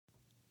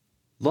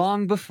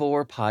Long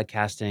before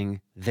podcasting,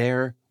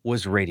 there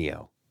was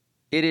radio.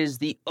 It is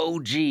the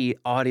OG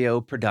audio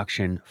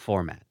production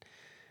format.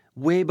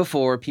 Way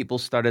before people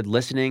started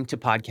listening to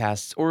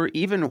podcasts or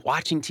even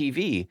watching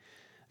TV,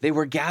 they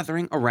were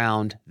gathering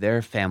around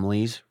their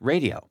family's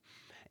radio.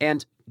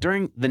 And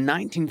during the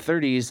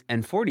 1930s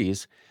and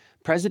 40s,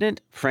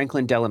 President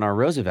Franklin Delano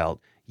Roosevelt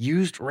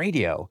used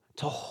radio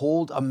to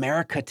hold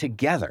America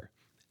together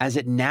as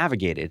it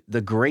navigated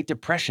the Great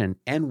Depression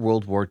and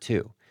World War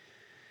II.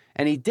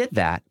 And he did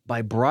that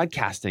by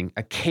broadcasting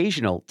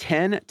occasional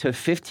 10 to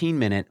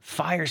 15-minute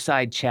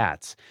fireside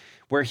chats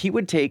where he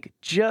would take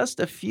just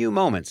a few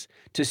moments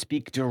to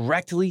speak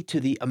directly to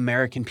the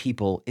American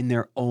people in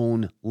their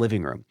own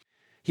living room.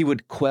 He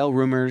would quell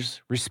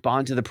rumors,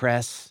 respond to the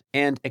press,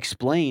 and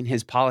explain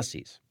his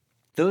policies.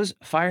 Those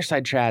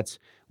fireside chats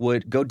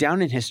would go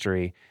down in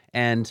history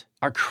and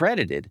are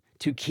credited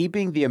to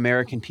keeping the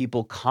American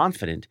people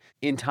confident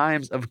in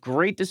times of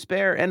great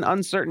despair and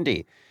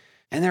uncertainty.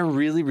 And they're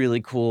really, really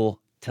cool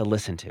to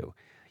listen to.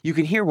 You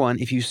can hear one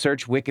if you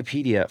search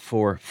Wikipedia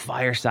for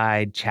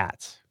fireside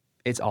chats.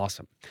 It's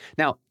awesome.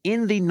 Now,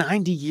 in the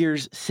 90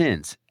 years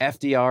since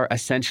FDR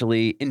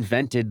essentially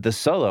invented the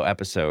solo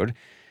episode,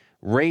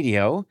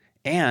 radio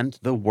and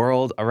the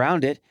world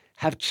around it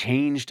have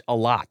changed a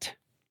lot.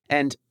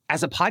 And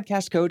as a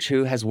podcast coach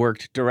who has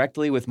worked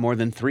directly with more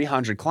than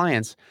 300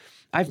 clients,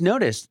 I've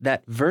noticed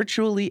that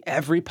virtually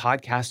every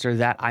podcaster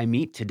that I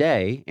meet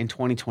today in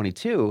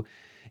 2022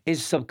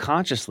 is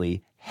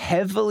subconsciously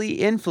heavily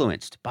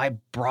influenced by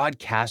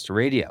broadcast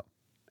radio.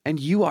 And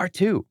you are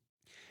too.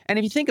 And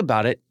if you think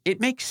about it, it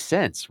makes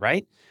sense,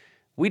 right?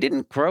 We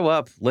didn't grow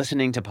up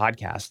listening to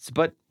podcasts,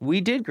 but we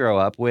did grow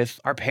up with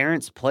our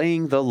parents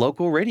playing the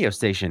local radio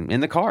station in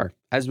the car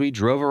as we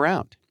drove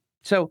around.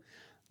 So,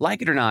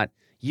 like it or not,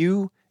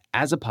 you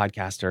as a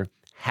podcaster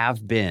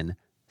have been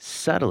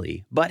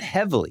subtly but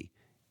heavily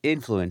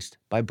influenced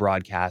by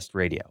broadcast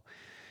radio.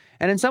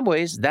 And in some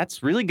ways,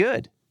 that's really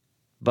good.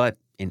 But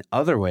in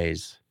other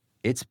ways,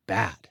 it's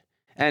bad.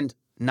 And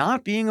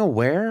not being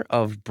aware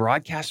of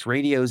broadcast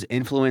radio's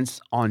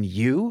influence on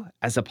you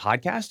as a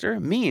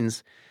podcaster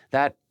means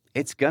that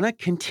it's going to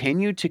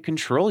continue to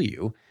control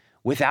you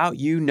without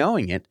you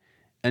knowing it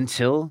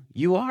until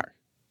you are.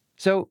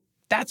 So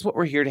that's what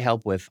we're here to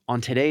help with on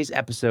today's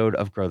episode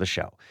of Grow the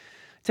Show.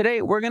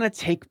 Today, we're going to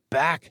take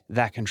back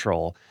that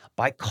control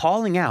by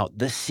calling out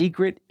the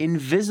secret,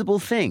 invisible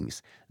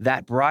things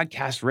that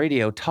broadcast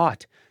radio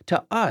taught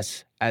to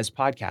us as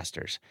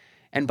podcasters.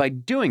 And by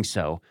doing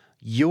so,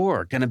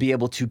 you're going to be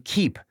able to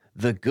keep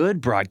the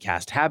good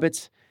broadcast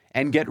habits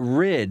and get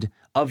rid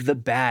of the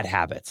bad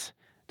habits.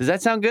 Does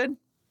that sound good?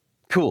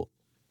 Cool.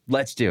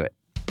 Let's do it.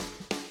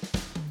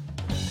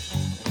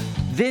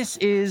 This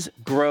is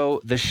Grow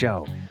the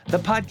Show, the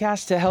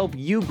podcast to help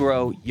you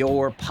grow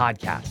your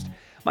podcast.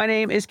 My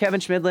name is Kevin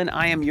Schmidlin.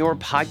 I am your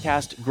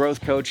podcast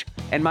growth coach,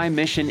 and my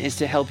mission is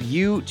to help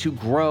you to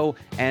grow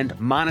and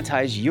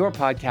monetize your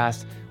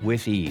podcast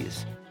with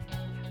ease.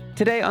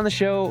 Today on the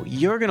show,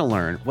 you're going to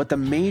learn what the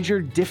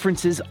major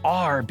differences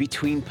are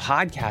between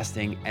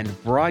podcasting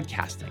and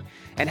broadcasting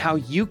and how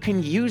you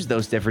can use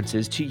those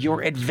differences to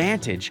your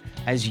advantage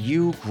as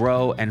you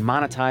grow and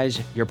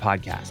monetize your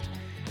podcast.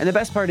 And the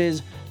best part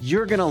is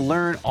you're going to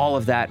learn all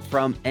of that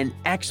from an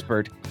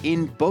expert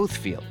in both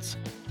fields.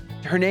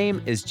 Her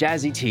name is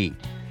Jazzy T.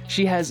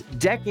 She has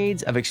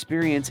decades of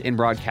experience in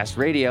broadcast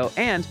radio,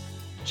 and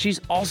she's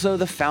also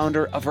the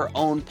founder of her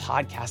own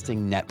podcasting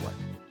network.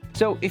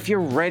 So if you're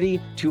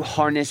ready to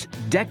harness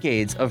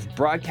decades of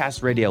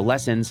broadcast radio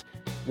lessons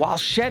while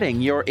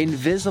shedding your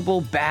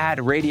invisible bad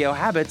radio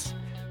habits,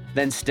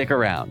 then stick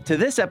around to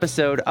this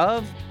episode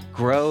of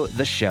Grow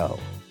the Show.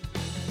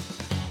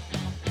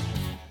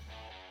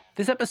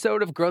 This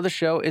episode of Grow the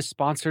Show is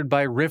sponsored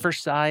by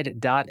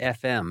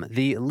Riverside.fm,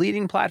 the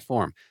leading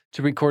platform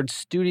to record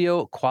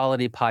studio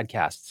quality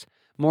podcasts.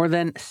 More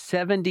than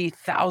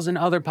 70,000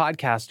 other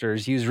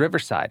podcasters use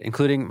Riverside,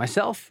 including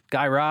myself,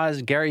 Guy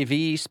Raz, Gary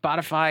Vee,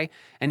 Spotify,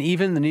 and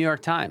even the New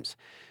York Times.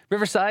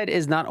 Riverside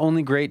is not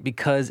only great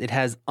because it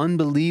has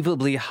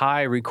unbelievably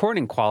high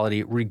recording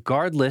quality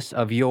regardless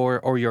of your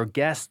or your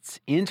guest's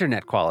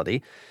internet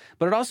quality,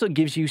 but it also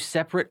gives you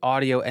separate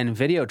audio and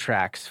video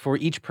tracks for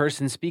each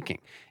person speaking.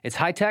 It's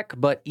high-tech,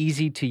 but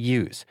easy to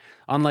use.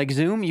 Unlike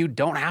Zoom, you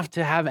don't have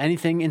to have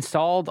anything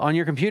installed on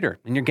your computer,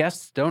 and your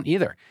guests don't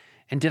either.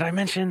 And did I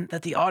mention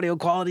that the audio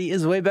quality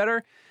is way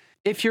better?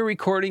 If you're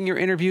recording your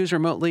interviews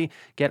remotely,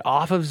 get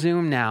off of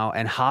Zoom now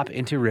and hop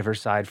into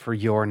Riverside for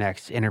your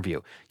next interview.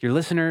 Your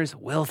listeners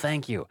will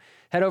thank you.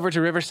 Head over to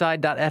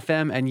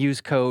riverside.fm and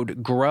use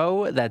code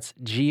GROW, that's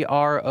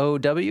GROW,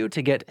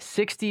 to get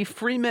 60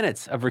 free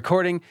minutes of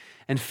recording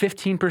and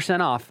 15%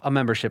 off a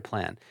membership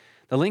plan.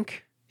 The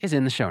link is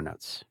in the show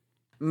notes.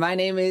 My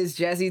name is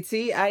Jazzy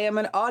T. I am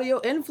an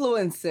audio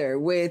influencer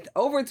with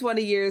over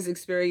 20 years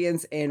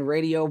experience in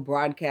radio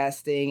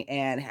broadcasting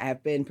and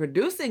have been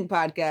producing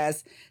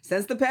podcasts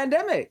since the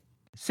pandemic.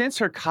 Since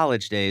her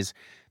college days,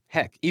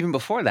 heck, even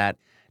before that,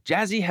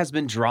 Jazzy has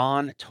been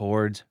drawn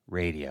towards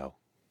radio.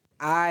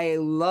 I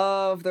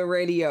love the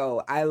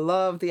radio. I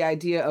love the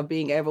idea of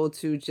being able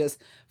to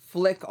just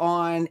flick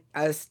on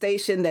a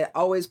station that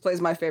always plays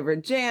my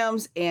favorite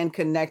jams and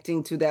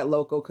connecting to that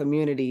local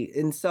community.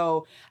 And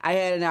so I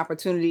had an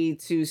opportunity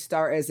to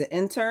start as an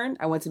intern.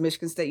 I went to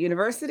Michigan State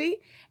University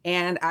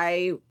and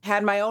I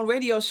had my own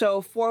radio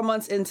show 4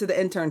 months into the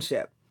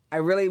internship. I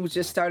really was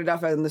just started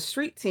off on the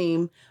street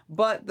team,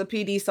 but the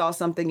PD saw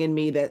something in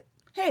me that,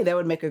 hey, that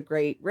would make a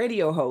great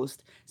radio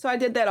host. So I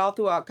did that all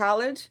throughout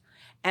college.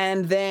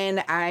 And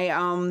then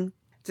I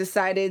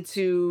decided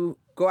to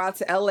go out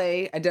to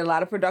LA. I did a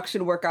lot of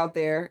production work out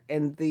there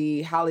in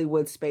the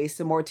Hollywood space,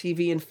 some more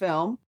TV and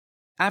film.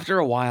 After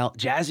a while,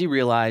 Jazzy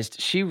realized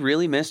she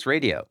really missed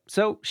radio,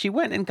 so she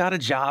went and got a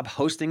job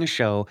hosting a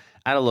show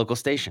at a local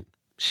station.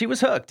 She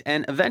was hooked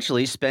and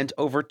eventually spent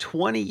over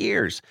 20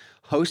 years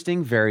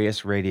hosting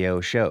various radio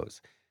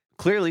shows.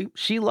 Clearly,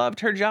 she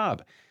loved her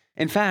job.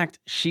 In fact,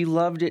 she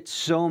loved it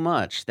so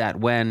much that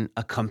when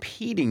a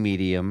competing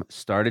medium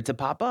started to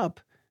pop up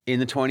in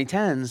the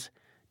 2010s,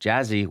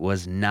 Jazzy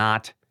was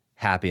not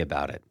happy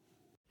about it.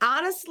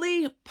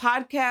 Honestly,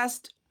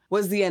 podcast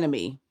was the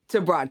enemy to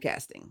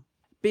broadcasting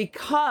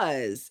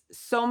because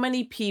so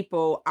many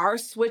people are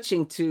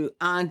switching to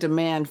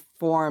on-demand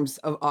forms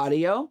of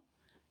audio,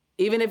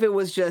 even if it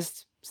was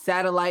just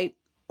satellite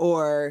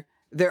or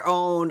their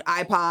own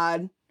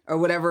iPod or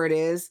whatever it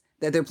is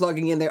that they're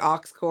plugging in their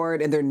aux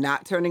cord and they're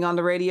not turning on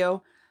the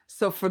radio.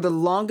 So for the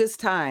longest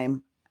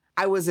time,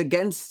 I was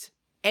against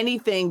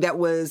anything that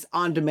was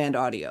on-demand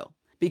audio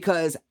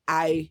because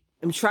I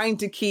am trying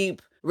to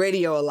keep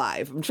radio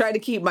alive. I'm trying to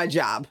keep my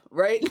job,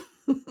 right?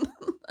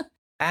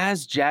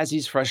 As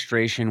Jazzy's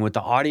frustration with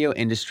the audio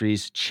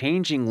industry's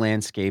changing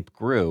landscape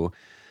grew,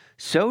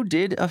 so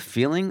did a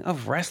feeling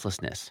of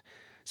restlessness.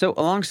 So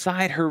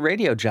alongside her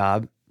radio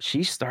job,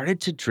 she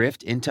started to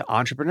drift into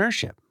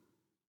entrepreneurship.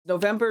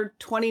 November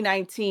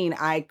 2019,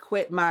 I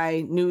quit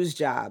my news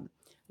job,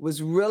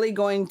 was really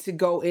going to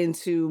go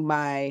into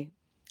my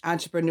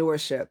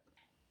entrepreneurship.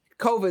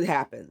 COVID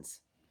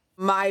happens.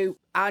 My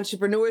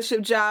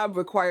entrepreneurship job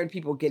required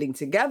people getting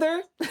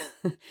together,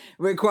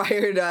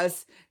 required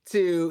us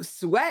to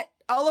sweat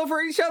all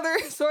over each other,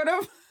 sort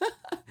of.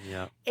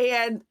 Yeah.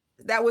 And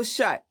that was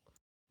shut.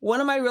 One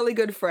of my really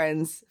good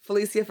friends,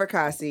 Felicia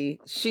Fracassi,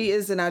 she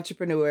is an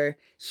entrepreneur.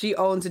 She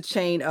owns a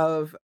chain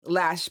of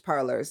lash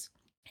parlors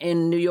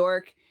in New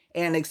York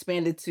and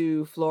expanded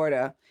to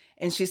Florida.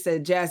 And she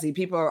said, Jazzy,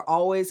 people are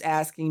always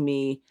asking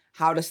me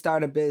how to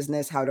start a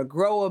business, how to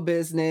grow a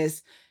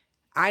business.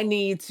 I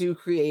need to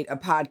create a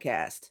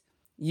podcast.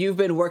 You've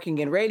been working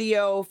in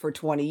radio for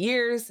 20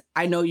 years.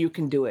 I know you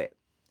can do it.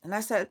 And I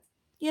said,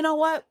 you know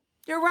what?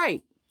 You're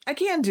right. I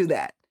can do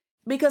that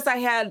because I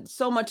had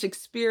so much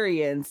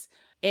experience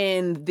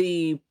in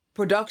the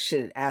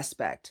production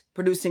aspect,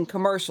 producing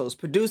commercials,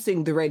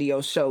 producing the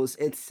radio shows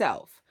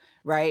itself,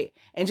 right?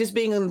 And just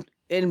being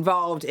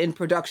involved in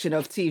production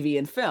of TV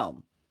and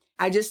film.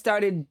 I just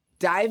started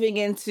diving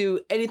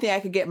into anything I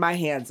could get my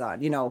hands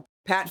on,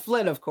 Pat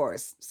Flynn, of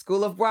course,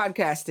 School of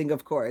Broadcasting,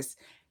 of course,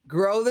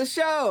 Grow the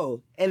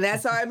Show. And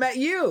that's how I met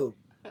you.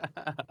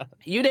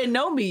 You didn't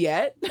know me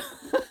yet.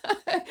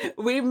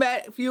 We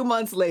met a few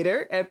months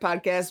later at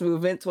Podcast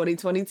Movement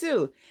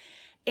 2022.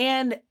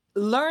 And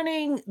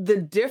learning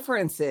the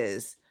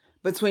differences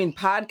between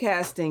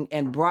podcasting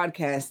and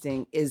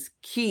broadcasting is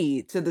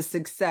key to the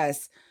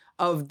success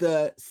of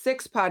the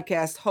 6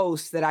 podcast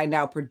hosts that I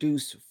now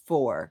produce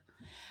for.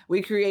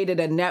 We created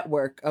a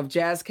network of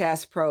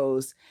Jazzcast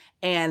pros,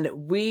 and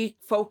we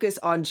focus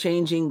on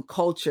changing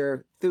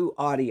culture through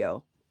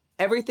audio.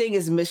 Everything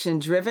is mission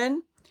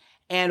driven,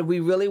 and we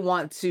really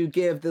want to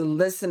give the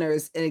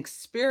listeners an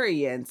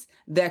experience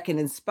that can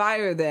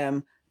inspire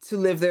them to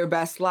live their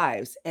best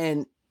lives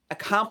and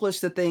accomplish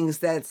the things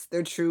that's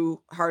their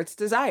true heart's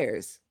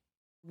desires.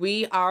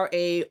 We are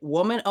a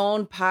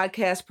woman-owned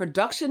podcast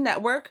production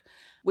network.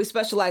 We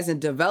specialize in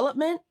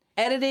development,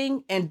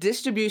 editing, and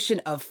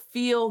distribution of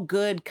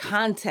feel-good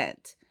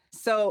content.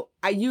 So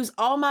I use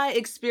all my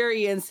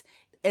experience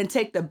and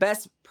take the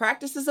best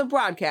practices of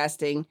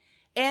broadcasting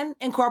and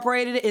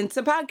incorporate it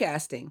into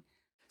podcasting.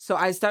 So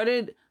I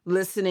started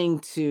listening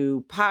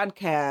to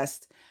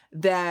podcasts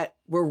that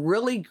were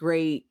really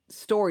great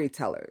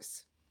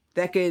storytellers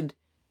that could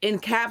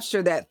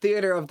encapture that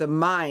theater of the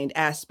mind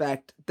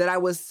aspect that I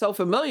was so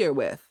familiar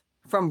with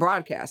from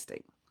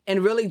broadcasting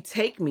and really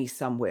take me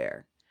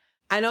somewhere.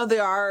 I know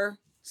there are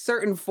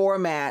certain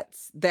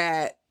formats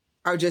that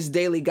are just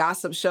daily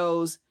gossip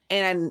shows,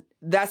 and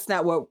that's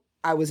not what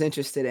I was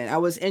interested in. I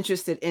was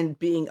interested in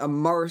being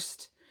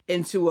immersed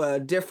into a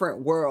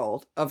different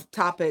world of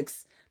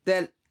topics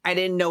that I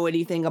didn't know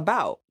anything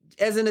about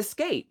as an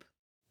escape.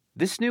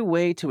 This new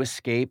way to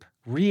escape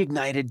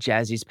reignited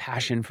Jazzy's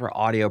passion for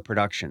audio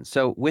production.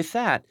 So with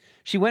that,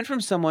 she went from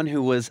someone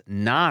who was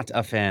not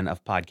a fan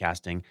of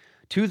podcasting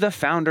to the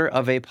founder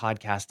of a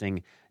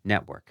podcasting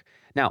network.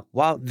 Now,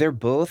 while they're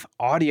both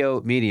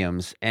audio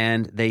mediums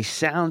and they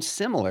sound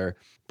similar,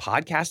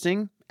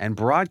 podcasting and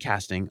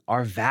broadcasting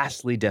are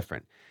vastly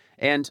different.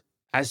 And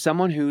As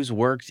someone who's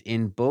worked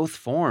in both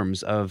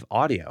forms of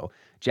audio,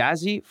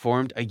 Jazzy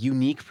formed a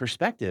unique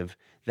perspective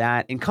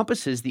that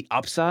encompasses the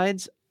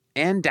upsides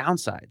and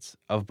downsides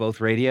of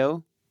both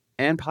radio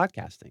and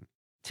podcasting.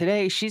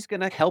 Today, she's going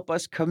to help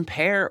us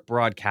compare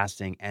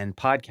broadcasting and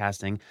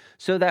podcasting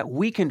so that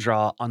we can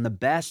draw on the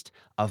best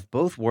of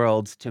both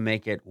worlds to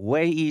make it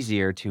way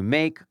easier to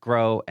make,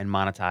 grow, and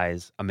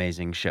monetize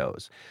amazing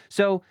shows.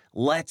 So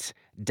let's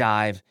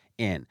dive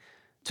in.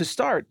 To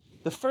start,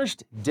 the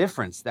first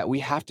difference that we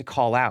have to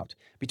call out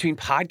between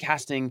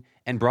podcasting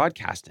and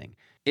broadcasting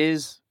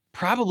is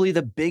probably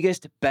the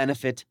biggest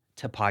benefit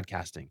to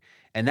podcasting,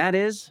 and that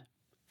is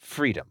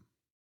freedom.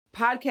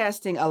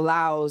 Podcasting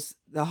allows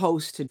the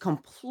host to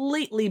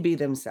completely be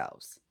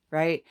themselves,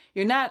 right?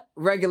 You're not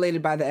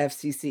regulated by the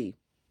FCC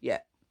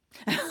yet.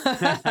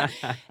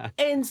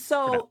 And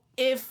so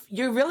if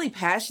you're really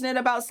passionate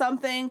about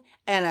something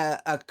and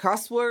a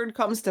cuss word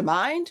comes to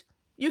mind,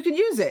 you can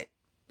use it.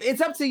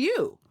 It's up to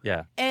you.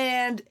 Yeah.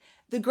 And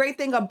the great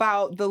thing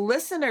about the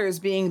listeners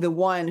being the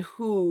one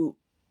who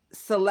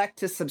select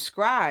to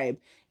subscribe,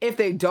 if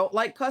they don't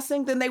like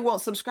cussing, then they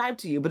won't subscribe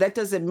to you. But that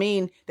doesn't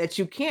mean that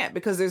you can't,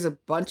 because there's a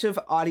bunch of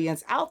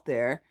audience out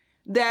there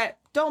that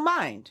don't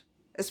mind,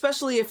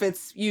 especially if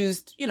it's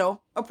used,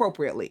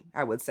 appropriately,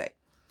 I would say.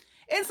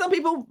 And some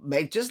people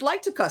may just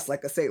like to cuss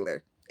like a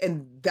sailor,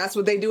 and that's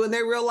what they do in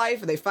their real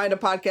life. And they find a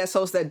podcast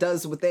host that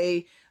does what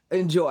they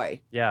enjoy.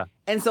 Yeah.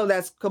 And so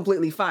that's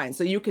completely fine.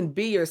 So you can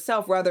be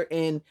yourself. Rather,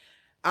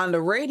 on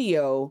the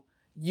radio,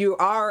 you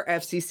are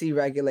FCC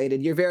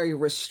regulated. You're very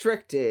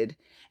restricted.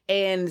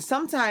 And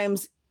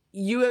sometimes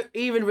you're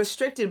even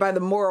restricted by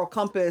the moral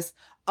compass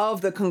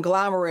of the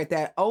conglomerate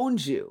that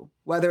owns you,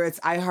 whether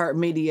it's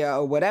iHeartMedia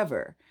or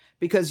whatever,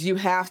 because you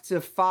have to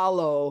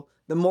follow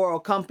the moral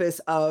compass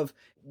of,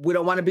 we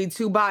don't want to be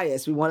too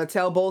biased. We want to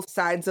tell both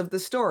sides of the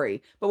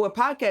story. But with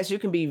podcasts, you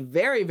can be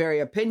very, very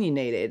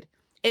opinionated.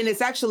 And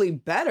it's actually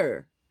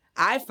better,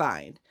 I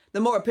find, the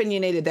more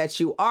opinionated that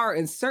you are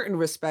in certain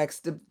respects,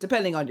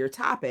 depending on your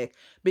topic,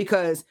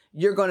 because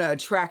you're going to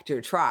attract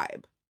your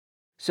tribe.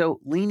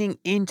 So leaning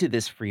into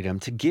this freedom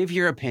to give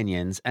your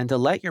opinions and to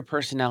let your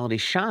personality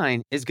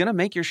shine is going to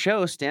make your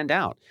show stand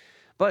out.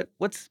 But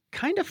what's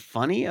kind of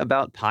funny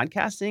about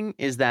podcasting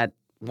is that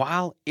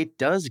while it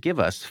does give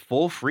us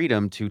full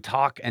freedom to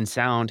talk and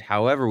sound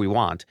however we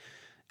want,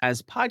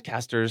 as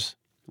podcasters,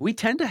 we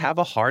tend to have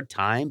a hard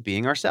time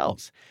being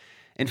ourselves.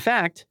 In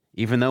fact,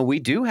 even though we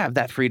do have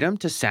that freedom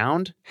to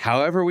sound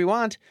however we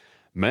want,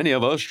 many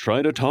of us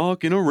try to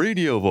talk in a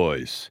radio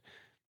voice.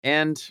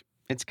 And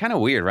it's kind of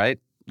weird, right?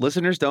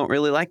 Listeners don't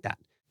really like that.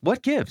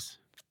 What gives?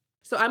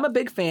 So I'm a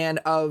big fan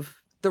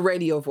of the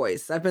radio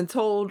voice. I've been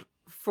told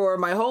for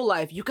my whole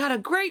life, you got a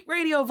great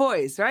radio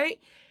voice, right?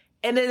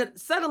 And then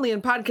suddenly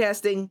in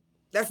podcasting,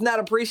 that's not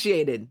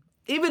appreciated.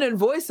 Even in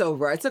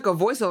voiceover, I took a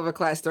voiceover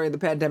class during the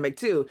pandemic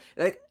too.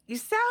 Like, you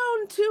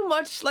sound too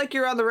much like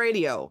you're on the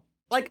radio.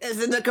 Like,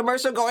 isn't the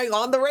commercial going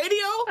on the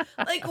radio?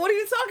 Like, what are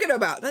you talking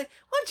about? Like,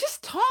 well,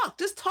 just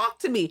talk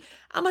to me.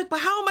 I'm like, but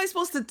how am I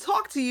supposed to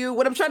talk to you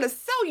when I'm trying to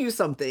sell you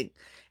something?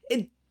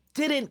 It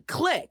didn't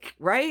click,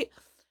 right?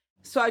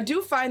 So I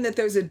do find that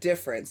there's a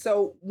difference.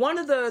 So one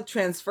of the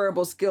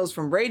transferable skills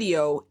from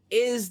radio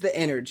is the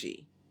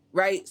energy,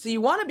 right? So you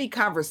want to be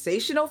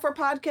conversational for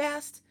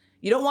podcasts.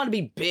 You don't want to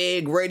be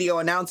big radio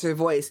announcer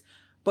voice,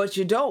 but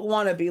you don't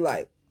want to be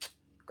like,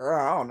 girl,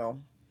 I don't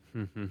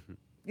know.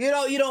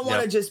 You don't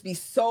want to just be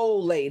so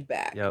laid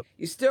back. Yep.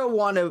 You still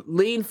want to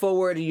lean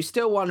forward, and you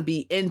still want to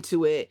be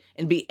into it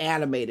and be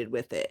animated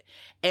with it.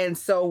 And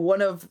so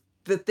one of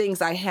the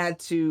things I had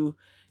to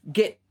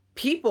get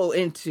people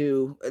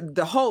into,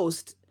 the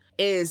host,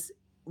 is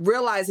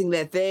realizing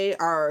that they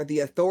are the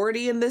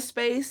authority in this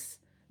space.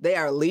 They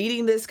are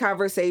leading this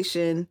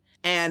conversation,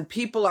 and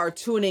people are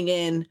tuning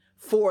in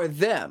for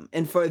them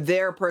and for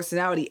their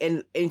personality,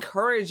 and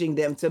encouraging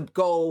them to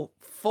go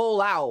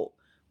full out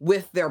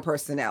with their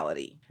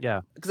personality.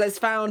 Yeah. Because I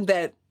found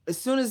that as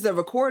soon as the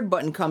record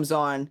button comes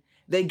on,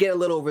 they get a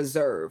little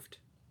reserved.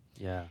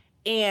 Yeah.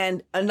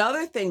 And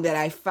another thing that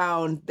I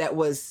found that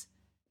was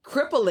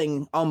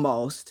crippling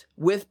almost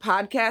with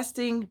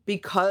podcasting,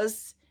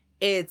 because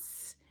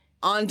it's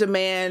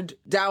on-demand,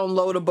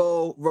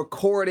 downloadable,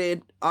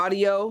 recorded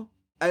audio,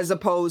 as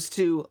opposed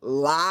to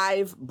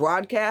live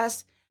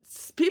broadcast,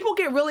 people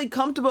get really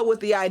comfortable with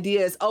the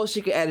ideas, oh,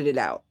 she could edit it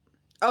out.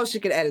 Oh, she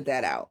could edit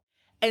that out.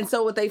 And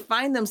so what they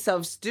find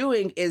themselves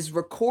doing is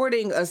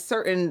recording a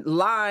certain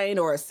line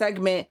or a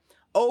segment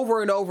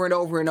over and over and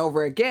over and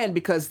over again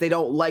because they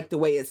don't like the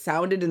way it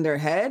sounded in their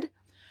head.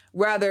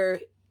 Rather,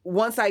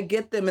 once I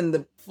get them in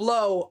the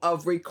flow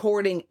of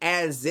recording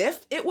as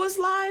if it was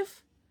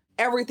live,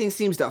 everything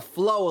seems to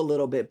flow a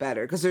little bit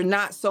better because they're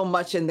not so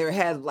much in their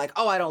head like,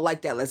 oh, I don't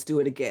like that, let's do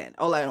it again.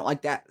 Oh, I don't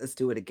like that, let's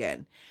do it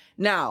again.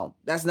 Now,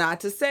 that's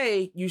not to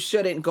say you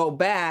shouldn't go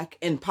back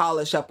and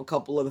polish up a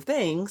couple of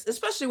things,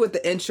 especially with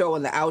the intro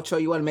and the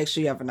outro. You want to make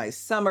sure you have a nice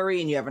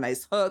summary and you have a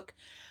nice hook.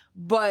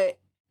 But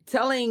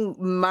telling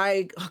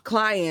my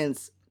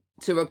clients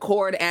to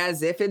record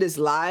as if it is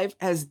live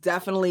has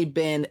definitely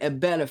been a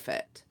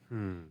benefit.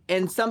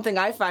 And something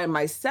I find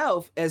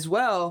myself as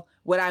well,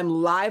 when I'm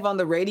live on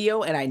the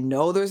radio and I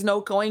know there's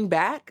no going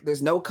back,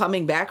 there's no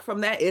coming back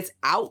from that, it's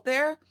out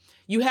there,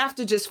 you have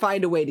to just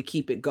find a way to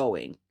keep it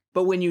going.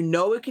 But when you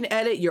know it can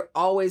edit, you're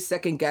always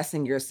second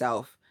guessing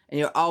yourself and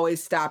you're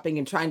always stopping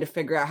and trying to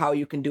figure out how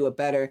you can do it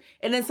better.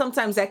 And then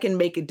sometimes that can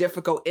make it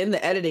difficult in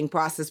the editing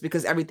process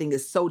because everything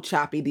is so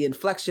choppy. The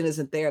inflection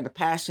isn't there, the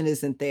passion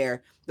isn't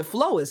there, the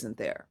flow isn't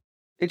there.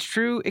 It's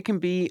true, it can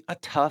be a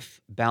tough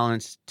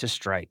balance to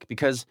strike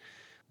because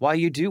while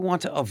you do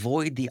want to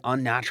avoid the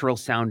unnatural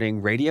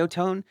sounding radio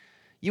tone,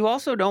 you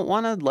also don't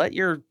want to let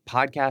your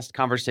podcast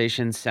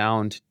conversation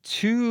sound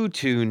too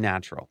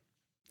natural.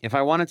 If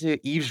I wanted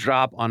to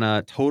eavesdrop on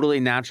a totally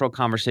natural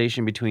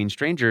conversation between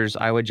strangers,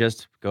 I would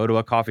just go to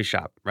a coffee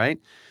shop, right?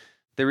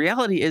 The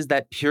reality is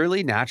that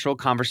purely natural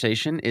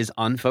conversation is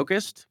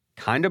unfocused,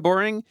 kind of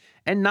boring,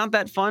 and not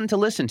that fun to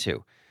listen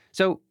to.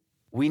 So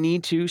we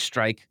need to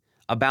strike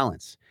a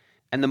balance.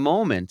 And the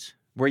moment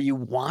where you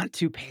want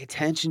to pay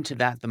attention to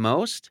that the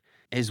most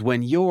is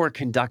when you're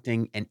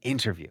conducting an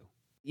interview.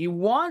 You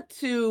want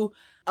to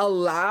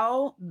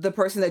allow the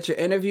person that you're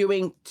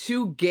interviewing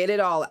to get it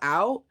all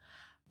out,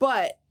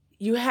 but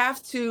you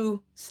have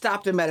to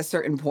stop them at a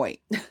certain point,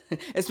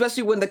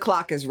 especially when the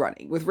clock is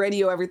running. With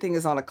radio, everything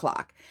is on a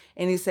clock.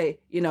 And you say,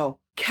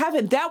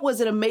 Kevin, that was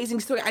an amazing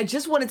story. I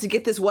just wanted to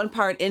get this one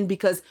part in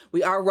because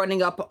we are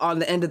running up on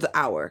the end of the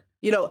hour.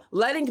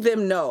 Letting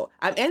them know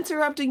I'm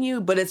interrupting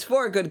you, but it's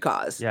for a good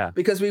cause. Yeah.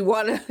 Because we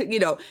want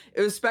to,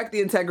 respect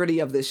the integrity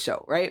of this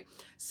show, right?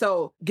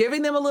 So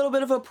giving them a little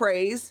bit of a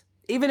praise,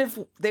 even if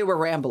they were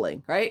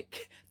rambling, right?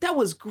 That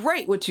was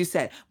great what you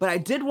said, but I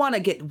did want to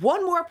get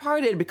one more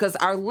part in because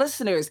our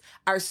listeners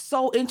are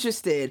so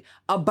interested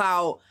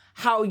about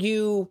how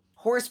you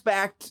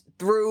horsebacked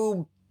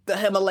through the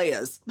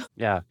Himalayas.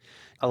 Yeah.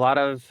 A lot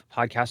of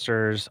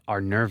podcasters are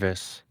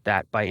nervous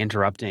that by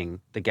interrupting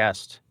the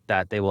guest,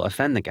 that they will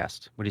offend the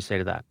guest. What do you say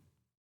to that?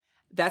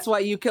 That's why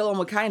you kill them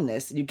with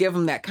kindness. You give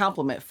them that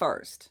compliment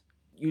first.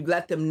 You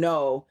let them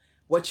know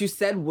what you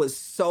said was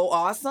so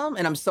awesome,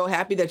 and I'm so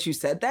happy that you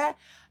said that.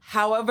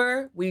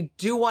 However, we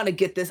do want to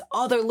get this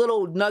other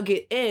little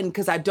nugget in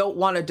because I don't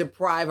want to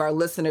deprive our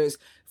listeners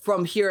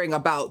from hearing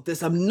about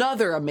this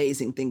another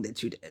amazing thing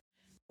that you did.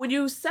 When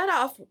you set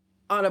off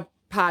on a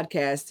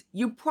podcast,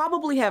 you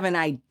probably have an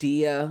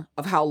idea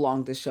of how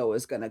long the show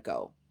is going to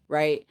go,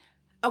 right?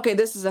 Okay,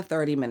 this is a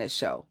 30-minute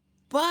show.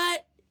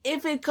 But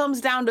if it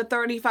comes down to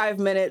 35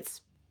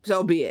 minutes,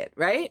 so be it,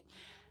 right?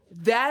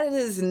 That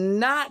is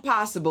not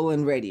possible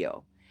in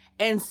radio.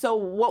 And so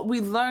what we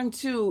learned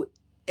too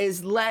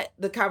is let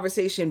the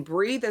conversation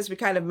breathe, as we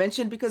kind of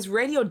mentioned, because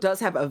radio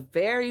does have a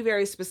very,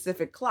 very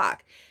specific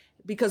clock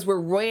because we're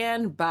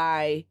ran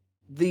by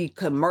the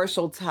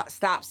commercial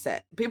stop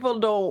set. People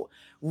don't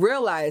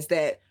realize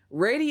that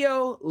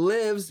radio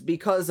lives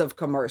because of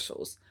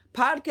commercials.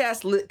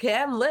 Podcasts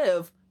can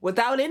live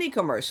without any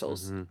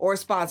commercials or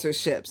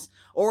sponsorships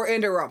or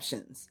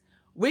interruptions.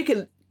 We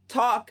can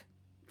talk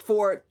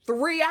for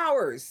 3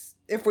 hours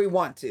if we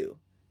want to,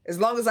 as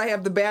long as I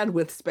have the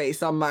bandwidth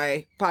space on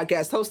my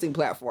podcast hosting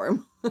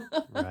platform.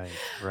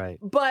 Right.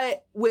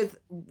 But with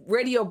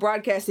radio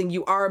broadcasting,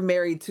 you are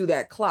married to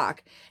that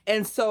clock.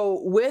 And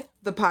so with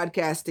the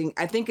podcasting,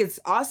 I think it's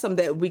awesome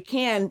that we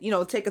can,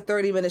 take a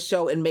 30-minute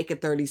show and make it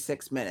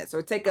 36 minutes,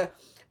 or take a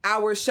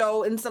hour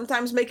show and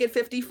sometimes make it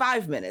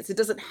 55 minutes. It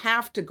doesn't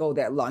have to go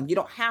that long. You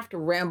don't have to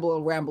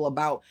ramble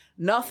about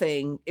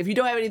nothing. If you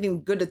don't have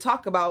anything good to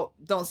talk about,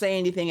 don't say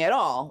anything at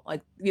all.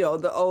 Like,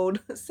 the old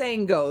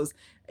saying goes,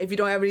 if you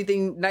don't have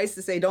anything nice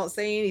to say, don't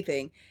say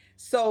anything.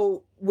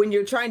 So when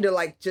you're trying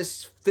to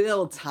just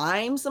fill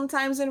time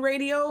sometimes in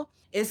radio,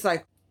 it's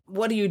like,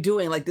 what are you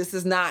doing? This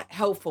is not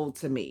helpful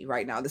to me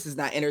right now. This is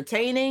not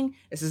entertaining.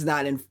 This is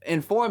not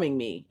informing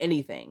me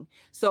anything.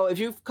 So if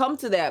you've come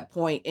to that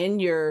point in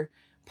your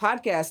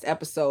podcast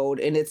episode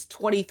and it's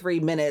 23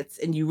 minutes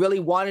and you really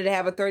wanted to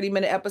have a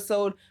 30-minute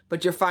episode,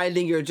 but you're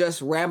finding you're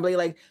just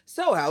rambling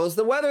so how is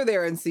the weather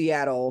there in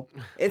Seattle?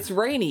 It's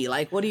rainy.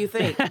 What do you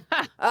think?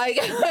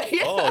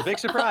 Oh, big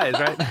surprise,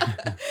 right?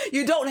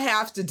 You don't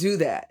have to do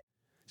that.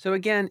 So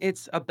again,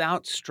 it's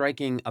about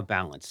striking a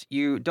balance.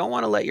 You don't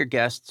want to let your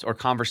guests or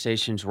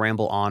conversations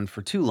ramble on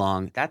for too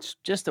long. That's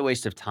just a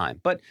waste of time.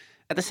 But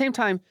at the same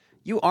time,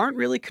 you aren't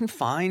really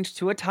confined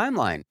to a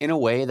timeline in a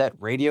way that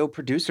radio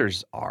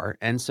producers are.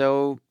 And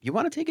so you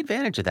want to take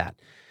advantage of that.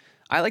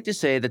 I like to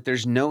say that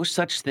there's no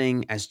such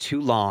thing as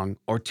too long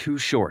or too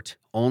short,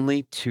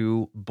 only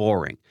too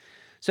boring.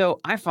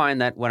 So I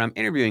find that when I'm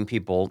interviewing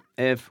people,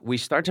 if we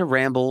start to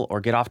ramble or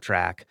get off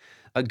track,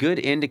 a good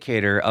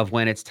indicator of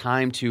when it's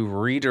time to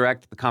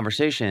redirect the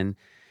conversation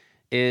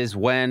is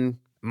when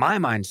my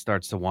mind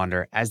starts to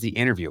wander as the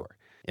interviewer.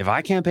 If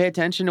I can't pay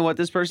attention to what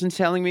this person's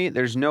telling me,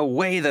 there's no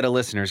way that a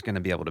listener is going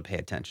to be able to pay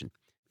attention.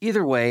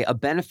 Either way, a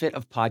benefit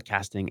of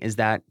podcasting is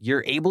that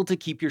you're able to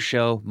keep your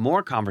show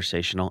more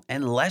conversational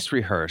and less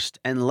rehearsed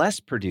and less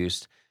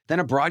produced than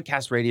a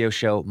broadcast radio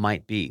show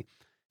might be.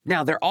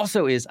 Now, there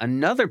also is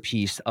another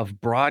piece of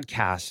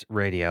broadcast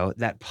radio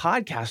that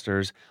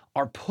podcasters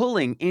are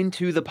pulling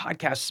into the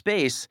podcast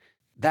space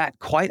that,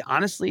 quite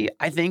honestly,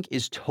 I think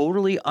is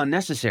totally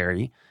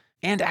unnecessary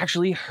and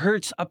actually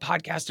hurts a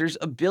podcaster's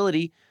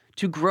ability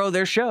to grow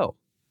their show.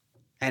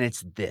 And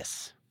it's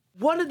this.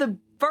 One of the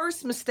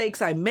first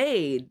mistakes I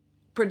made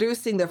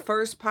producing the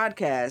first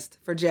podcast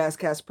for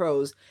Jazzcast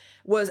Pros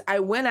was I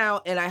went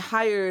out and I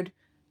hired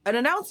an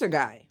announcer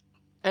guy.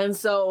 And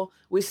so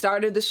we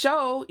started the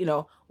show,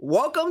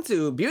 welcome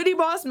to Beauty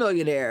Boss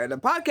Millionaire, the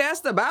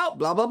podcast about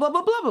blah, blah, blah,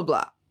 blah, blah, blah,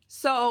 blah.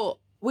 So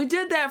we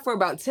did that for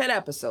about 10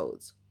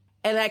 episodes.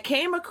 And I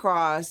came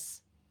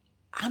across,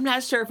 I'm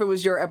not sure if it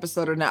was your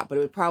episode or not, but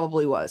it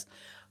probably was.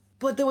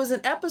 But there was a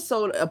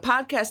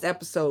podcast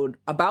episode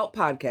about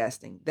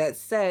podcasting that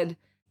said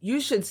you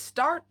should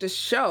start the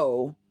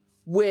show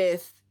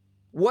with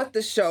what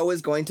the show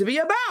is going to be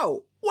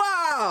about.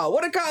 Wow,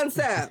 what a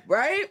concept,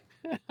 right?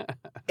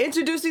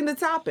 Introducing the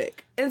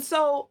topic. And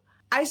so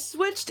I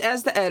switched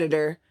as the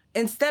editor.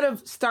 Instead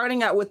of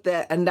starting out with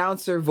the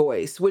announcer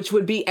voice, which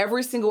would be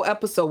every single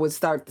episode would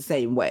start the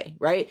same way,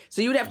 right?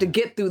 So you would have to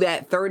get through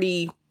that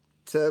 30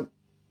 to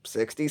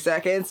 60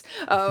 seconds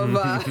of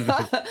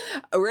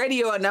a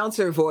radio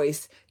announcer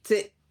voice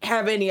to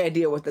have any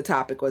idea what the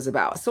topic was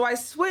about. So I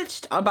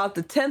switched about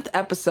the 10th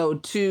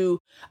episode to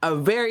a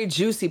very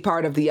juicy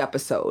part of the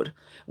episode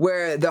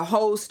where the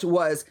host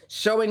was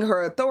showing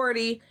her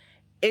authority,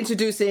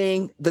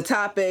 introducing the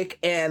topic,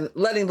 and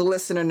letting the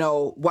listener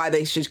know why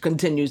they should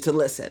continue to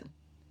listen,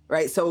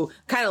 right? So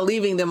kind of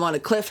leaving them on a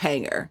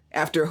cliffhanger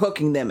after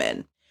hooking them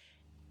in.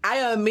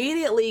 I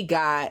immediately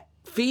got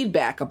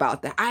feedback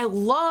about that. I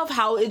love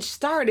how it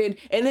started,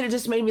 and then it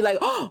just made me like,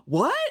 oh,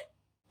 what?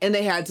 And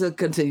they had to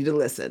continue to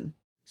listen.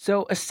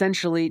 So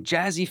essentially,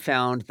 Jazzy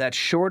found that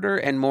shorter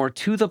and more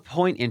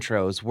to-the-point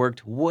intros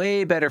worked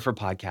way better for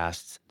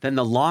podcasts than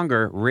the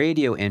longer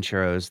radio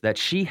intros that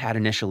she had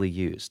initially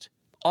used.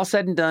 All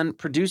said and done,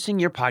 producing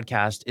your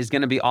podcast is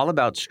going to be all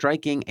about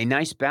striking a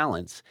nice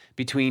balance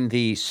between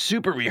the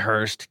super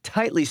rehearsed,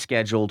 tightly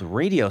scheduled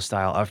radio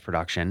style of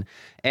production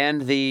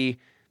and the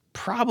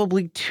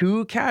probably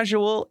too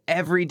casual,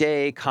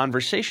 everyday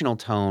conversational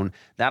tone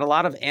that a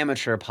lot of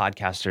amateur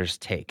podcasters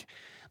take.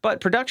 But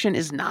production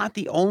is not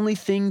the only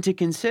thing to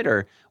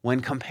consider when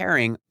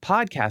comparing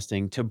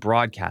podcasting to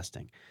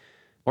broadcasting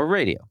or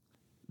radio.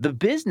 The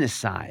business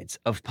sides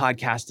of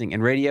podcasting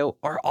and radio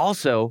are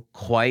also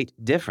quite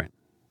different.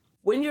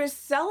 When you're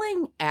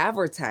selling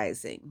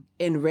advertising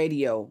in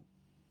radio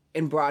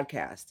and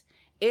broadcast,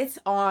 it's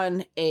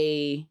in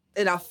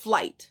a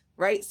flight,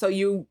 right? So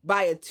you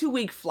buy a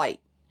 2-week flight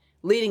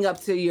leading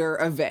up to your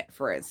event,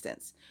 for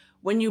instance.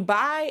 When you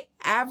buy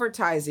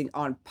advertising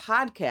on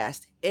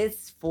podcast,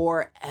 it's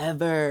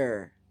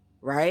forever,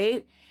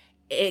 right?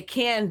 It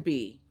can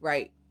be,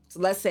 right?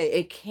 So let's say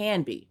it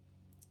can be.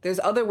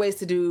 There's other ways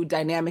to do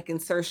dynamic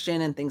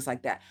insertion and things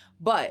like that.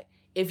 But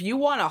if you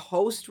want a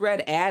host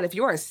read ad, if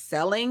you are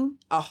selling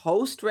a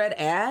host read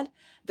ad,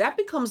 that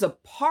becomes a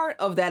part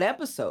of that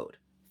episode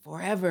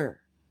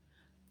forever.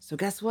 So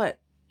guess what?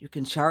 You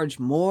can charge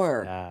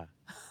more. Yeah.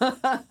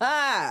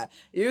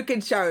 You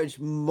can charge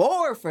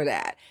more for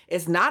that.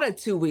 It's not a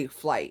 2-week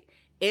flight.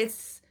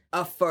 It's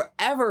a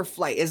forever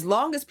flight. As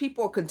long as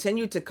people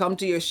continue to come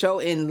to your show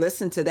and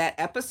listen to that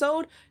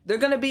episode, they're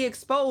going to be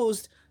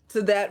exposed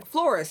to that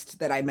florist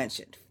that I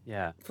mentioned.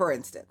 Yeah. For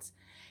instance.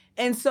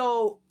 And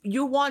so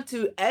you want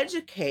to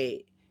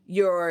educate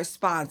your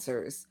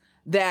sponsors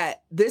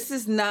that this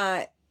is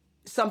not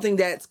something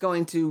that's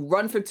going to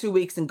run for 2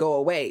 weeks and go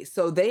away.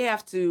 So they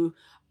have to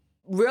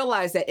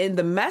realize that in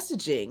the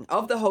messaging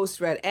of the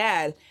host read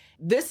ad,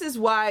 this is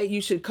why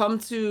you should come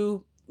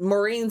to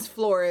Maureen's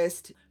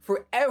Florist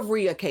for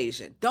every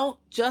occasion. Don't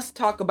just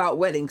talk about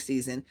wedding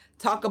season.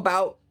 Talk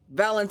about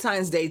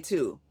Valentine's Day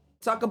too.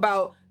 Talk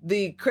about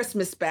the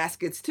Christmas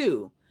baskets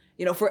too.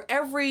 For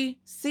every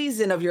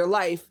season of your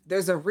life,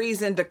 there's a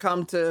reason to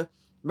come to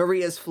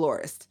Maria's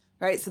Florist,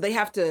 right? So they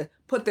have to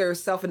put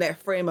themselves in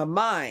that frame of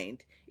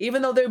mind.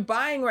 Even though they're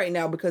buying right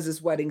now because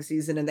it's wedding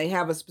season and they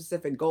have a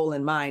specific goal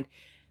in mind,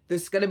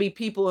 there's going to be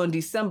people in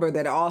December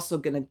that are also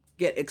going to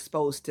get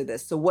exposed to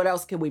this. So what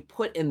else can we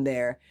put in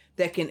there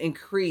that can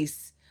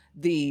increase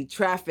the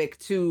traffic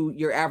to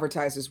your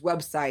advertiser's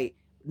website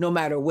no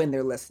matter when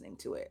they're listening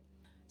to it?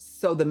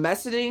 So the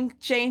messaging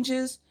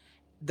changes,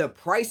 the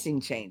pricing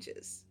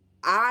changes.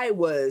 I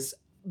was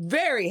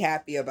very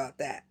happy about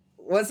that.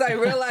 Once I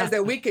realized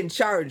that we can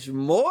charge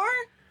more,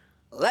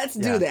 let's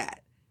do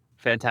that.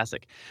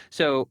 Fantastic.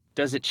 So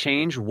does it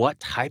change what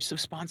types of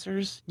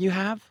sponsors you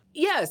have?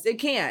 Yes, it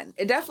can.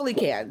 It definitely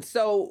can.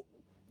 So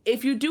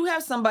if you do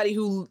have somebody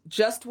who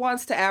just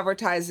wants to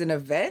advertise an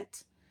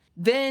event,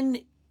 then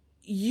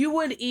you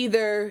would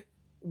either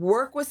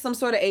work with some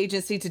sort of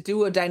agency to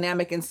do a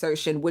dynamic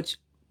insertion, which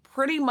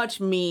pretty much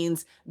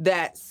means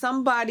that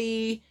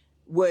somebody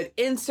would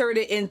insert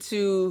it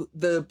into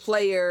the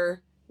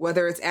player,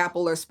 whether it's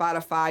Apple or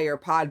Spotify or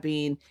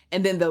Podbean,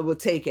 and then they will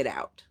take it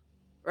out,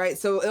 right?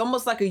 So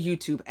almost like a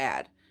YouTube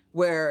ad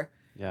where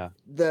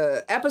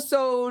the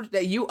episode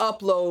that you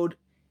upload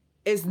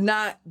is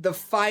not the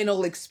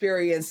final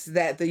experience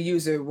that the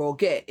user will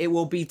get. It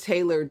will be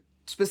tailored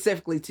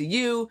specifically to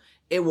you.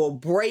 It will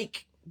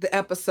break the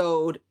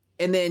episode,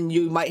 and then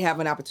you might have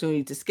an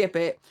opportunity to skip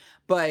it,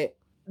 but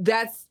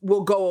that's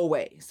will go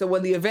away. So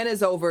when the event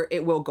is over,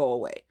 it will go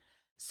away.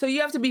 So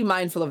you have to be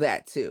mindful of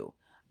that too.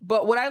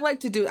 But what I like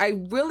to do,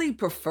 I really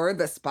prefer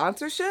the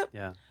sponsorship.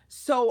 Yeah.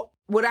 So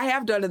what I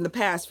have done in the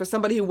past for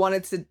somebody who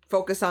wanted to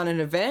focus on an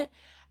event,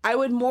 I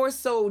would more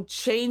so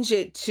change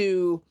it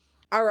to,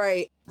 all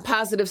right,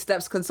 Positive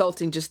Steps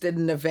Consulting just did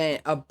an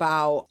event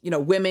about,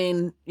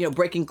 women,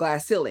 breaking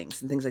glass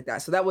ceilings and things like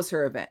that. So that was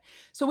her event.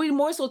 So we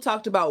more so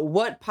talked about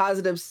what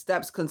Positive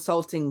Steps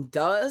Consulting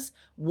does.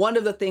 One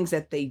of the things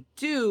that they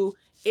do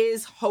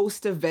is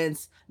host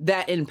events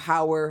that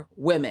empower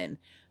women.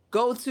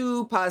 Go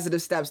to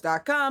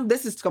positivesteps.com.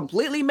 This is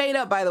completely made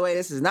up, by the way.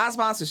 This is not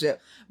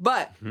sponsorship,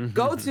 but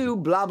go to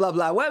blah, blah,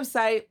 blah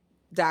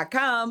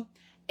website.com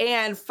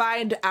and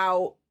find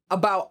out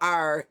about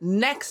our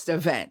next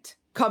event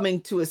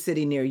coming to a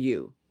city near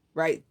you,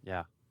 right?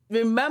 Yeah.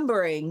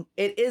 Remembering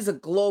it is a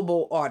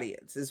global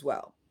audience as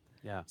well.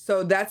 Yeah.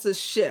 So that's a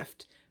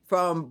shift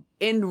from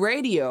in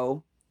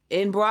radio,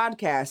 in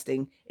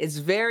broadcasting, it's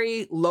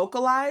very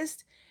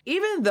localized,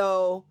 even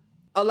though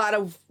a lot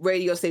of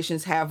radio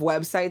stations have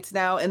websites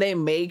now and they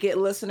may get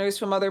listeners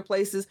from other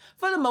places.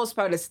 For the most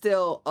part, it's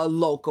still a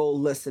local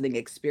listening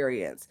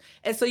experience.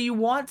 And so you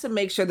want to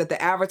make sure that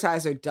the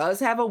advertiser does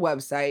have a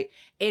website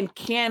and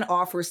can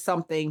offer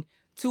something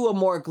to a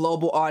more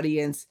global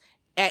audience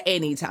at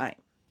any time,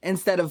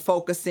 instead of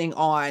focusing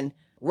on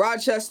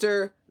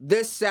Rochester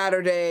this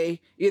Saturday,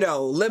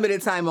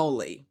 limited time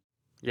only.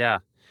 Yeah.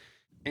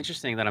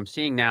 Interesting that I'm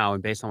seeing now,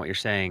 and based on what you're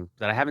saying,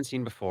 that I haven't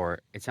seen before,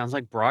 it sounds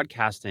like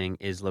broadcasting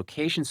is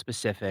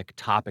location-specific,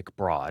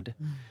 topic-broad,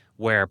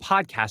 where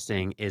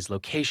podcasting is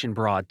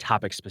location-broad,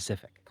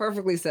 topic-specific.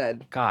 Perfectly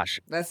said. Gosh.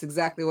 That's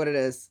exactly what it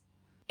is.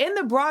 In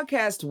the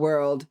broadcast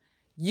world,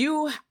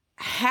 you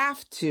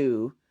have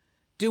to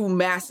do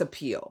mass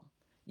appeal.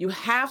 You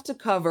have to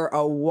cover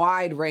a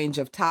wide range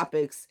of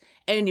topics,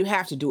 and you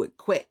have to do it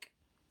quick.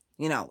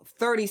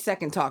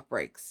 30-second talk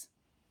breaks,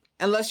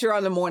 unless you're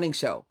on the morning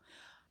show.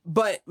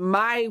 But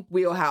my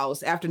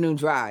wheelhouse, afternoon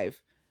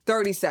drive,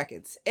 30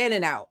 seconds, in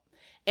and out.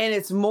 And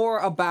it's more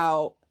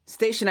about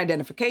station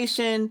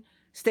identification,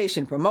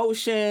 station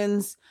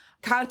promotions,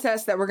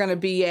 contests that we're going to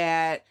be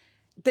at,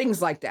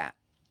 things like that.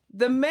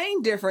 The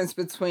main difference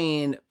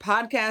between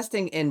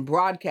podcasting and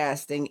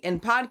broadcasting, in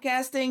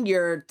podcasting,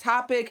 your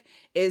topic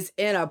is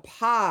in a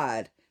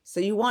pod. So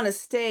you want to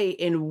stay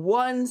in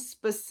one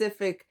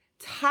specific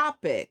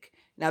topic.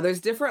 Now,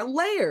 there's different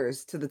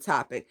layers to the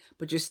topic,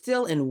 but you're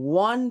still in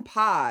one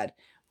pod.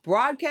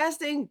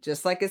 Broadcasting,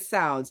 just like it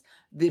sounds,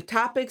 the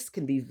topics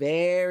can be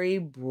very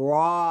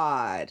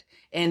broad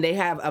and they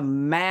have a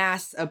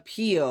mass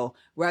appeal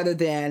rather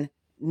than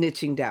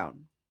niching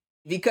down.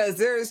 Because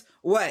there's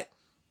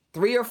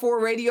 3 or 4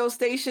 radio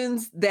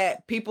stations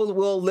that people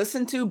will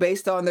listen to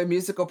based on their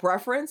musical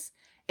preference.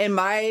 In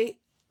my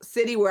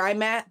city where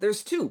I'm at,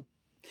 there's 2.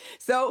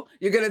 So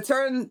you're going to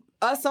turn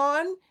us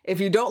on.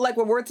 If you don't like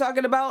what we're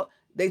talking about,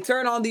 they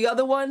turn on the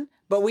other one.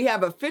 But we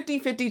have a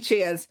 50-50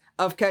 chance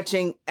of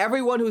catching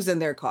everyone who's in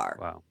their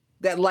car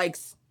that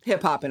likes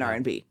hip hop and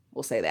R&B.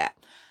 We'll say that.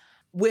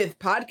 With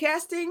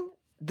podcasting,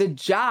 the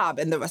job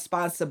and the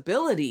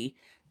responsibility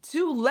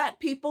to let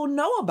people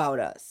know about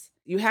us.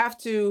 You have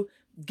to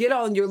get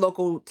on your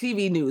local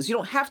TV news. You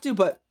don't have to,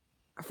 but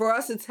for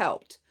us, it's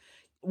helped.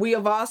 We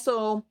have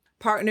also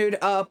partnered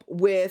up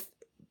with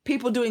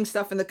people doing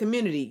stuff in the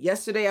community.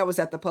 Yesterday, I was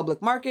at the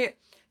public market.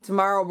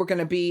 Tomorrow, we're going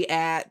to be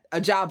at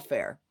a job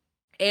fair.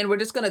 And we're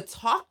just going to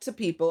talk to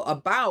people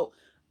about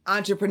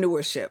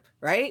entrepreneurship,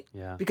 right?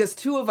 Yeah. Because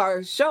 2 of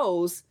our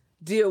shows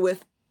deal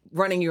with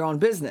running your own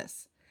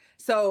business.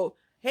 So,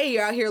 hey,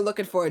 you're out here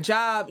looking for a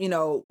job.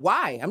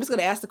 Why? I'm just going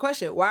to ask the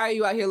question. Why are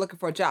you out here looking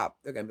for a job?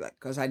 They're going to be like,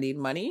 because I need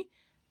money.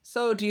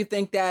 So do you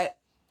think that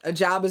a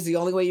job is the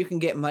only way you can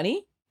get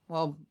money?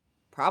 Well,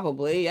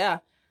 probably, yeah.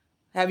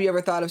 Have you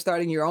ever thought of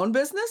starting your own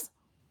business?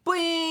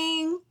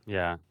 Bing!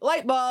 Yeah.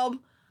 Light bulb.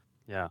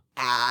 Yeah.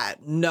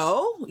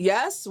 No,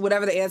 yes,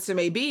 whatever the answer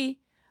may be.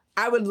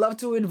 I would love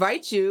to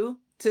invite you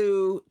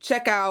to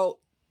check out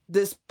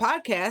this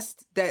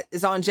podcast that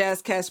is on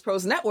Jazzcast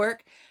Pros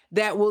Network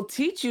that will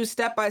teach you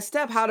step by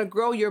step how to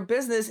grow your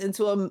business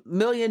into $1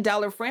 million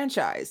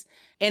franchise.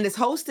 And it's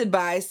hosted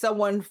by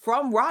someone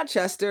from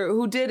Rochester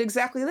who did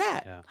exactly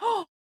that.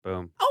 Yeah.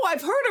 Boom. Oh,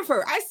 I've heard of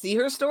her. I see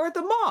her store at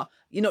the mall.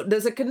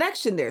 There's a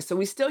connection there. So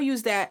we still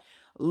use that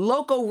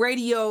local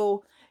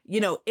radio,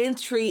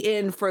 entry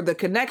in for the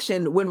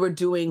connection when we're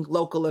doing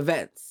local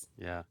events.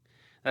 Yeah.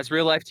 That's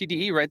real life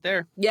TDE right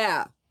there.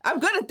 Yeah, I'm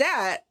good at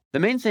that. The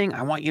main thing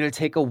I want you to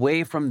take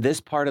away from this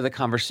part of the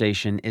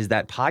conversation is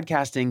that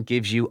podcasting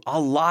gives you a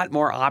lot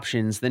more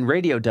options than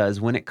radio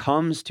does when it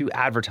comes to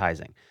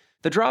advertising.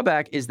 The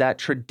drawback is that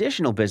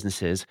traditional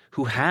businesses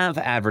who have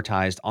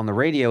advertised on the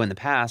radio in the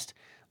past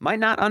might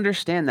not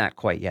understand that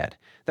quite yet.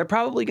 They're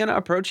probably going to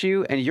approach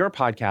you and your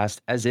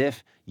podcast as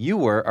if you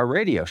were a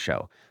radio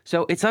show.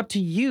 So it's up to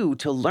you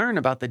to learn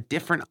about the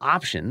different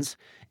options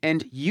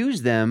and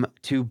use them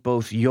to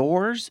both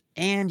yours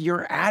and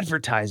your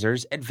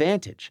advertisers'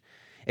 advantage.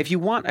 If you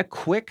want a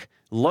quick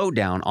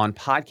lowdown on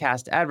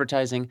podcast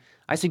advertising,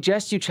 I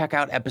suggest you check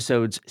out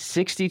episodes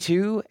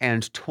 62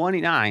 and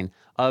 29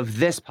 of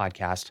this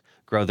podcast,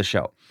 Grow the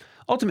Show.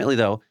 Ultimately,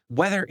 though,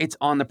 whether it's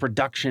on the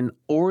production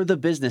or the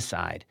business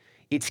side,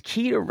 it's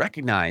key to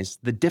recognize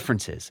the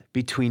differences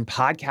between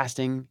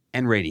podcasting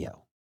and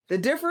radio. The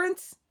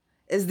difference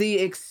is the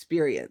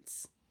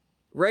experience.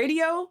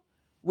 Radio,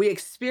 we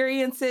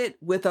experience it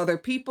with other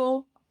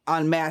people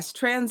on mass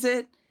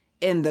transit,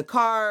 in the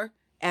car,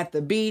 at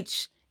the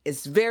beach.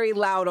 It's very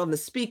loud on the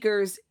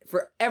speakers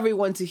for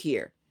everyone to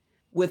hear.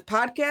 With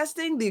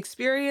podcasting, the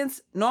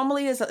experience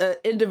normally is an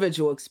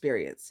individual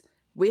experience.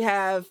 We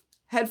have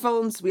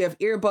headphones, we have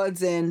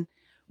earbuds in,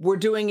 we're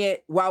doing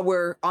it while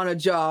we're on a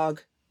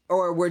jog,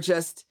 or we're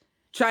just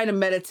trying to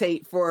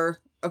meditate for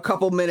a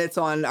couple minutes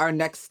on our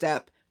next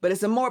step. But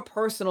it's a more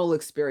personal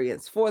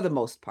experience for the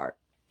most part.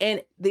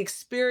 And the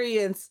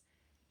experience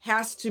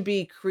has to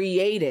be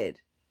created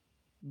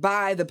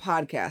by the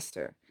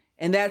podcaster.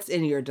 And that's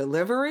in your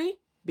delivery,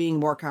 being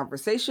more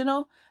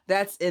conversational.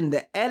 That's in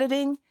the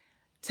editing,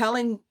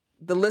 telling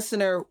the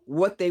listener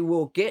what they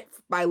will get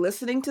by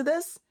listening to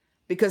this,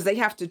 because they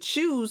have to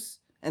choose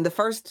in the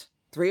first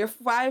 3 or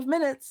 5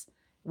 minutes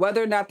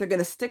whether or not they're going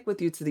to stick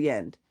with you to the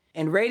end.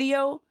 In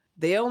radio,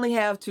 they only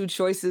have 2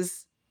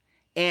 choices,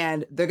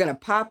 and they're going to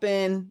pop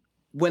in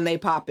when they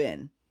pop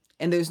in.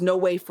 And there's no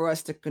way for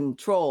us to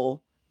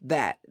control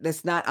that.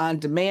 That's not on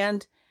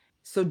demand.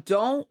 So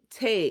don't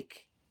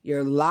take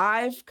your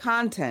live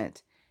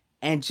content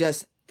and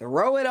just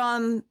throw it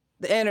on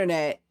the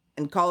internet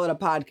and call it a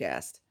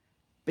podcast,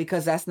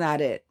 because that's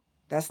not it.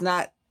 That's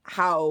not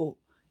how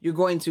you're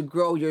going to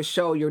grow your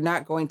show. You're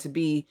not going to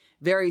be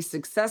very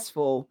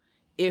successful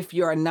if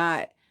you're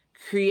not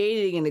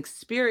creating an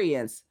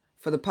experience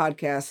for the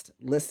podcast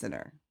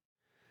listener.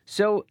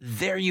 So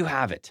there you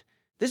have it.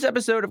 This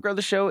episode of Grow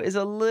the Show is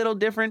a little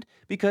different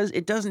because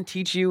it doesn't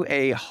teach you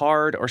a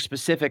hard or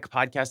specific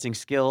podcasting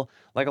skill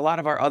like a lot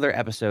of our other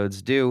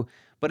episodes do,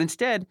 but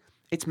instead,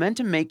 it's meant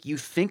to make you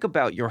think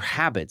about your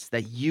habits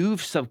that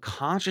you've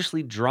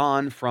subconsciously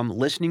drawn from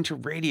listening to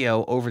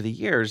radio over the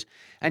years,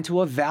 and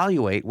to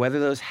evaluate whether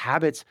those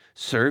habits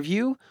serve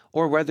you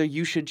or whether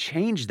you should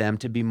change them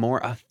to be more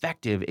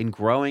effective in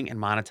growing and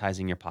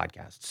monetizing your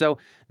podcast. So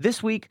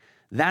this week,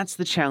 that's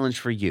the challenge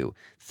for you.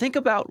 Think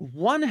about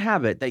one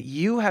habit that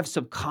you have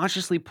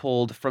subconsciously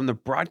pulled from the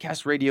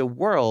broadcast radio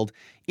world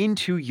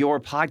into your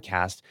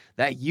podcast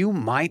that you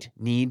might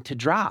need to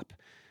drop.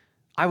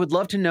 I would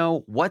love to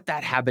know what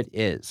that habit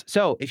is.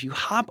 So if you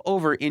hop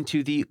over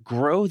into the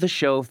Grow the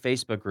Show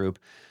Facebook group,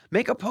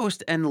 make a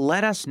post and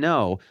let us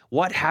know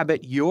what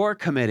habit you're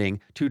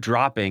committing to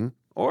dropping,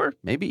 or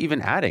maybe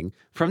even adding,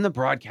 from the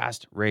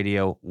broadcast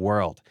radio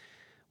world.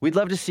 We'd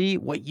love to see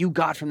what you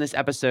got from this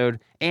episode.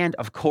 And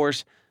of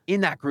course, in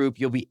that group,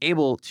 you'll be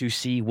able to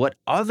see what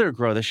other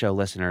Grow the Show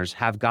listeners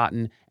have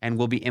gotten and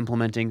will be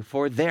implementing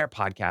for their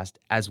podcast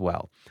as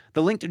well.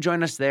 The link to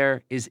join us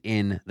there is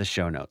in the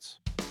show notes.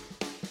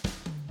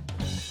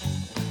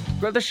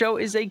 Grow the Show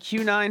is a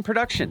Q9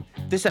 production.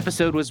 This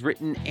episode was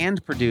written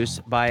and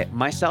produced by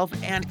myself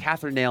and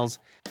Catherine Nails,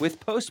 with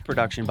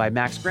post-production by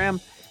Max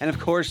Graham, and of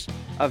course,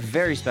 a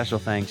very special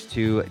thanks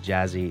to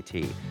Jazzy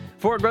T.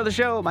 For Grow the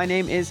Show, my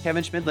name is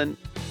Kevin Schmidlin.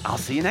 I'll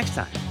see you next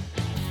time.